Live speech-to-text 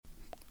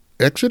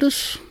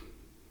Exodus,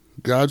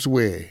 God's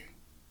Way.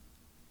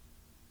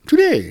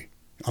 Today,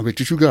 I'll bet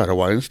you got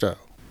Hawaiian style.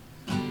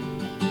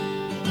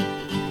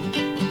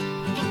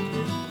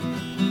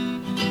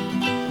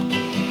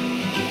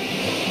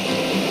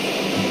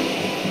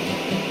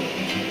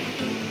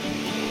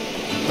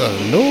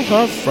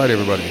 Aloha Friday,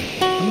 everybody.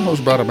 I'm your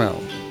host, Brother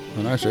Mel,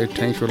 and I say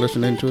thanks for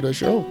listening to the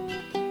show.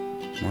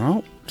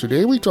 Well,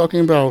 today we're talking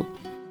about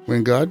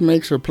when God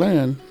makes a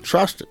plan,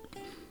 trust it.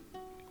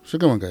 So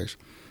go on, guys.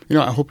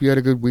 I hope you had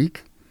a good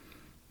week.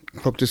 I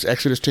hope this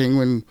Exodus thing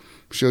will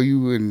show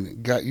you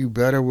and got you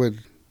better with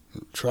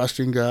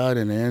trusting God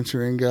and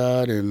answering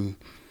God, and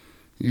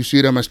you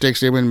see the mistakes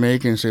they've been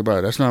making and say,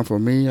 "But that's not for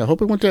me." I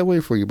hope it went that way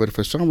for you, but if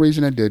for some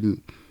reason it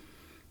didn't,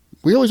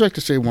 we always like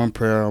to say one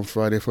prayer on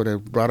Friday for the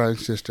brother and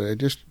sister. They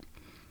just,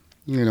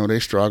 they're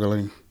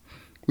struggling.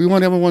 We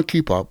want everyone to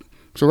keep up.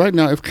 So right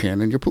now, if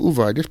can, and you put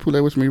Uvai, just put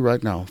that with me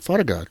right now.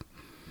 Father God,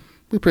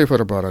 we pray for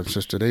the brother and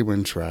sister. They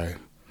wouldn't try.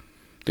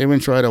 They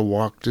wouldn't try to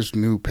walk this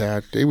new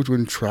path. They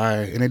wouldn't try,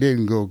 and it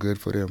didn't go good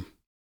for them.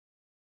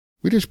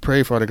 We just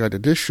pray, Father God,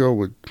 that this show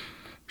would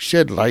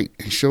shed light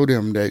and show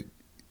them that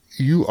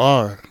you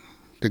are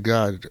the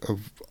God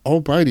of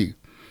Almighty,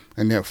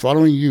 and that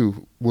following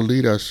you will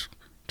lead us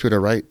to the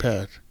right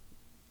path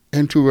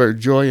and to where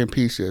joy and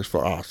peace is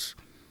for us.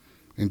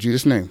 In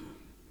Jesus' name,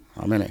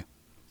 amen.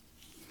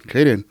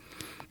 Okay then,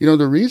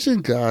 the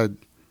reason God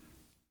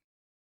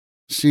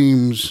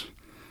seems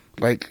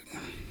like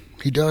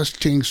he does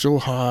things so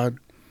hard,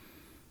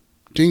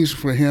 things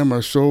for him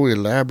are so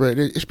elaborate,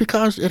 it's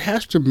because it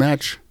has to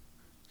match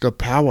the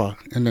power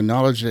and the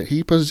knowledge that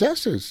he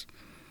possesses.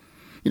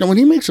 When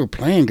he makes a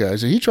plan,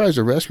 guys, and he tries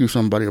to rescue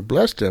somebody or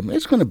bless them,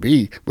 it's going to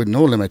be with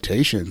no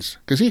limitations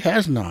because he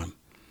has none.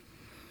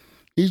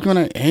 He's going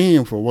to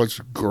aim for what's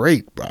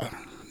great, bro.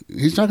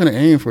 He's not going to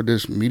aim for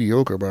this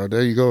mediocre, bro.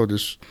 There you go,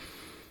 this,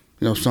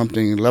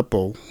 something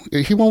lepo.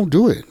 He won't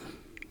do it.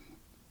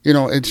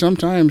 And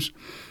sometimes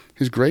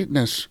his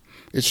greatness,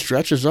 it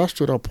stretches us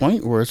to the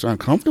point where it's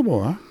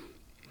uncomfortable, huh?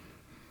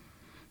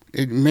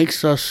 It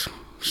makes us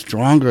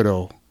stronger,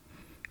 though,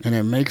 and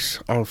it makes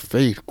our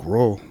faith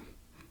grow.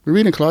 We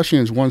read in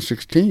Colossians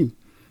 1:16,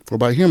 "For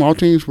by him all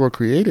things were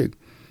created,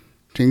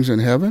 things in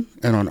heaven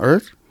and on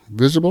earth,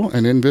 visible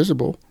and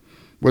invisible,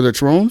 whether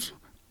thrones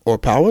or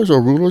powers or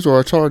rulers or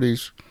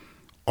authorities,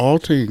 all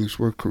things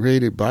were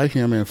created by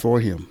him and for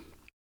him."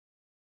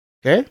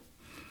 Okay?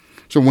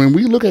 So when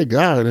we look at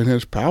God and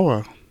his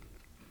power,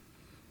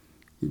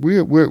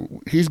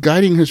 he's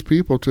guiding his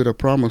people to the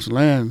promised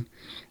land.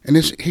 And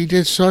he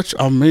did such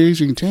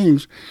amazing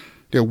things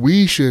that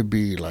we should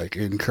be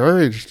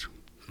encouraged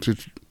to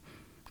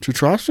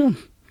trust him.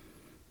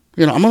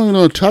 I'm only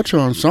going to touch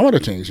on some of the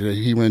things that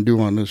he went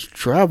do on this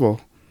travel.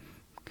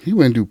 He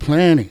went do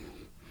planning.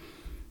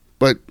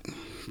 But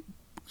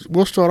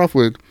we'll start off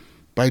with,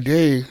 by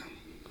day,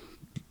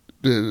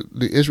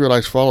 the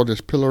Israelites followed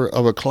this pillar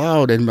of a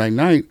cloud, and by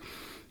night,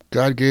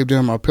 God gave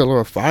them a pillar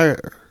of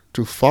fire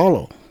to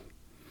follow.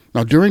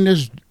 Now, during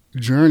this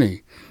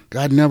journey,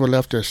 God never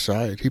left their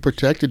side. He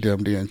protected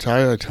them the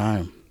entire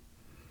time.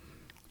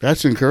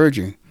 That's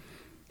encouraging.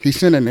 He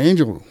sent an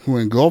angel who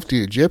engulfed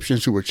the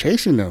Egyptians who were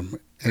chasing them,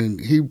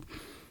 and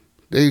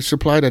they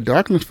supplied a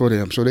darkness for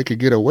them so they could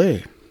get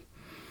away.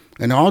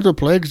 And all the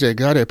plagues that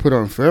God had put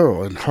on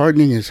Pharaoh and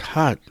hardening his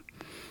heart,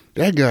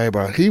 that guy,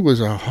 he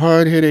was a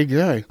hard-headed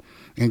guy,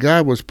 and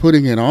God was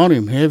putting it on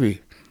him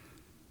heavy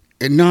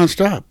and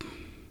nonstop.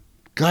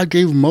 God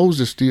gave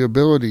Moses the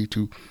ability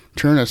to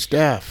turn a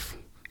staff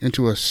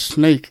into a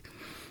snake,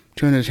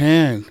 turn his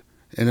hand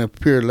and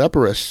appear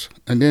leprous,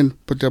 and then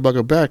put that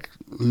bucket back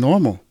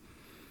normal.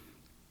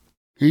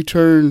 He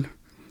turned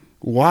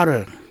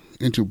water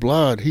into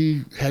blood.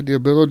 He had the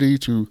ability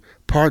to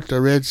part the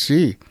Red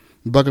Sea.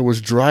 The bucket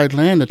was dried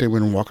land that they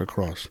wouldn't walk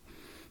across.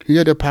 He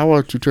had the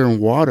power to turn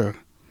water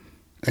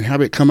and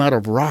have it come out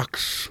of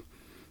rocks.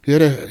 He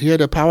had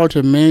the power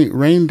to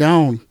rain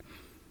down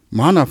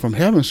manna from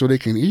heaven so they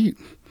can eat.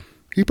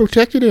 He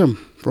protected them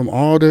from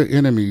all their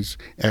enemies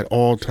at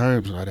all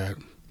times like that.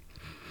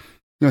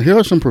 Here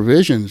are some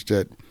provisions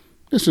that,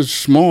 this is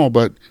small,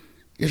 but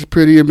it's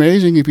pretty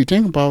amazing if you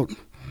think about.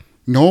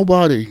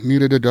 Nobody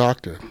needed a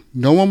doctor.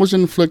 No one was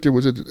inflicted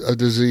with a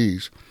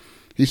disease.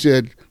 He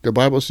said, the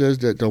Bible says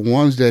that the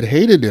ones that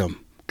hated them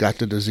got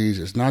the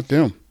diseases, not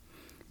them.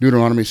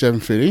 Deuteronomy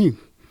 7:15.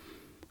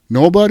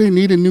 Nobody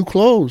needed new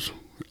clothes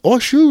or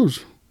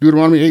shoes.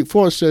 Deuteronomy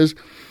 8:4 says,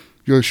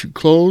 your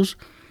clothes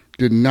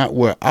did not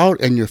wear out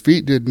and your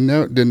feet did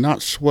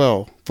not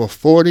swell for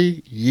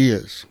 40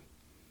 years.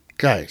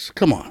 Guys,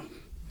 come on.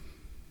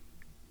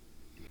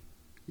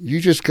 You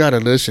just got to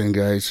listen,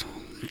 guys.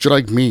 Just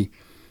like me,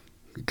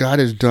 God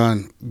has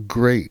done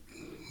great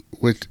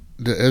with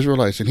the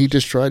Israelites, and he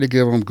just tried to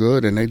give them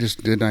good, and they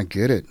just did not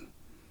get it.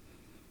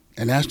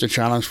 And that's the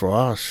challenge for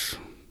us.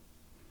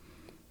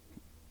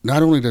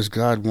 Not only does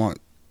God want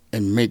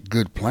and make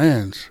good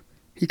plans,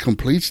 he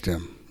completes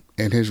them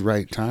in his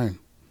right time.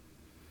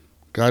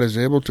 God is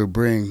able to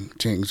bring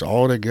things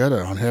all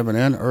together on heaven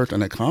and earth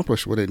and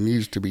accomplish what it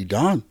needs to be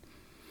done.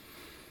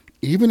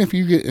 even if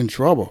you get in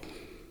trouble,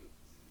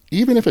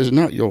 even if it's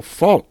not your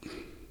fault,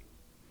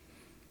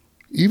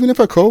 even if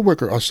a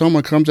coworker or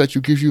someone comes at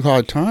you, gives you a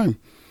hard time,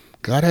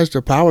 God has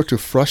the power to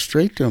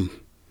frustrate them.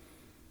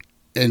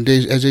 And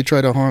as they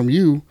try to harm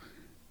you,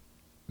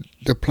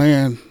 the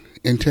plan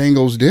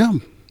entangles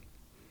them.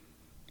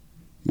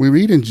 We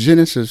read in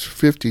Genesis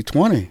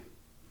 50:20,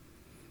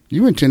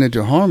 you intended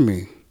to harm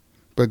me,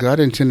 but God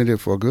intended it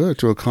for good,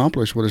 to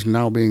accomplish what is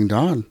now being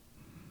done,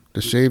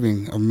 the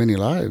saving of many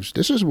lives.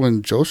 This is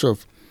when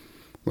Joseph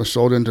was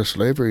sold into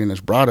slavery and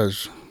his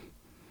brothers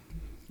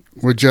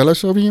were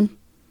jealous of him,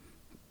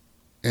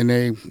 and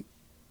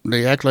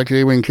they act like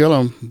they wouldn't kill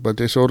him, but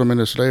they sold him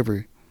into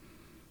slavery.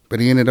 But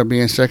he ended up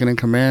being second in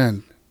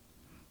command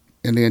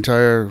in the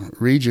entire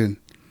region.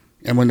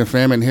 And when the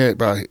famine hit,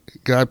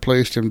 God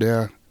placed him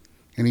there,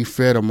 and he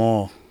fed them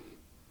all.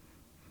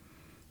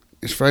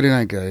 It's Friday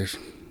night, guys.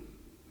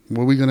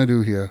 What are we going to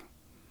do here?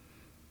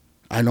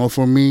 I know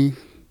for me,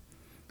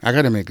 I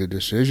got to make good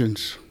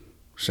decisions.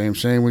 Same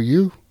with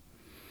you.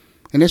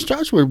 And it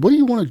starts with, what do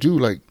you want to do?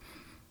 Like,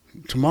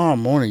 tomorrow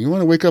morning, you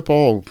want to wake up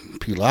all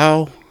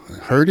pilau,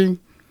 hurting,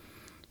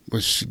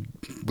 with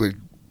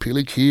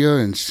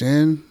pilikia and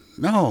sin?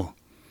 No.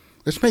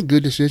 Let's make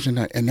good decisions.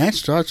 And that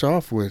starts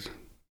off with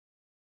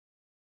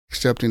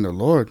accepting the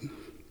Lord.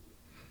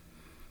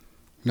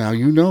 Now,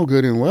 you know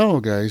good and well,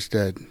 guys,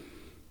 that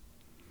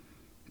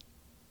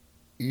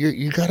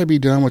you got to be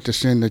done with the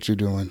sin that you're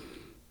doing.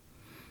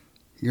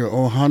 Your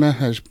ohana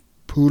has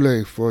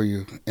pule for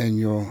you, and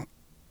your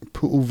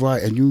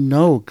pu'uvai, and you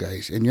know,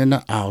 guys, and you're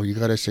not out. You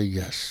got to say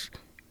yes.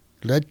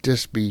 Let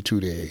this be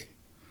today.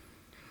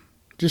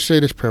 Just say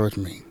this prayer with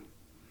me.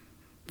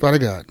 Father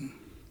God,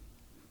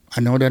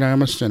 I know that I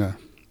am a sinner,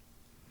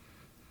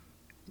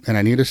 and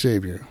I need a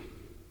Savior.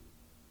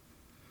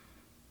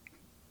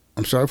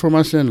 I'm sorry for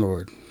my sin,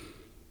 Lord,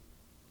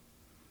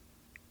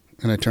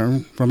 and I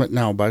turn from it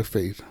now by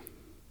faith.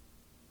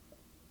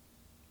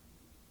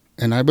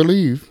 And I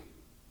believe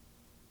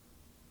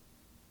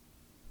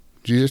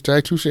Jesus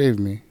died to save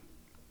me,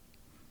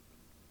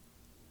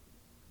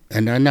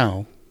 and I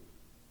now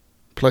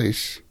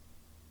place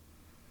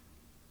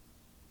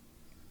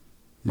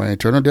my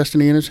eternal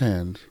destiny in His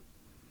hands.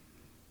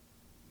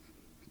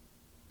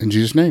 In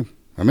Jesus' name,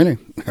 I'm in it.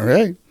 All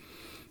right.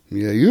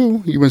 Yeah, you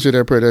want to say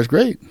that prayer? That's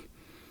great.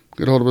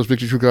 Get hold of us,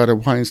 Victory True God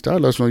at Hawaiian Style.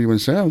 Let us know you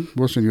and Sam.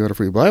 We'll send you out a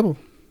free Bible.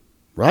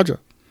 Roger.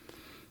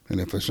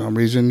 And if for some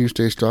reason you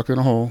stay stuck in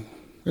a hole,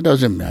 it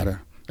doesn't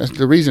matter. That's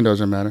the reason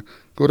doesn't matter.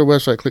 Go to the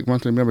website, click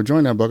monthly member,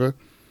 join that bugger,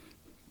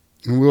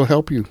 and we'll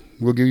help you.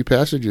 We'll give you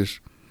passages.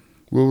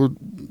 We'll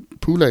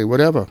pule,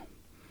 whatever.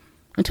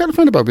 And tell a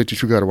friend about Victory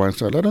True God at Hawaiian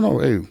Style. Let them know,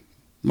 hey,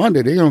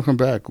 Monday they're going to come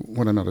back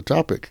with another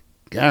topic.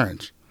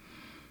 Guaranteed.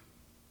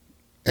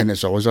 And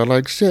it's always I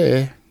like to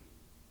say,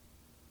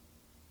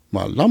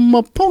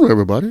 malama pono,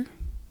 everybody.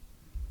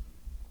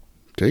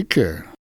 Take care.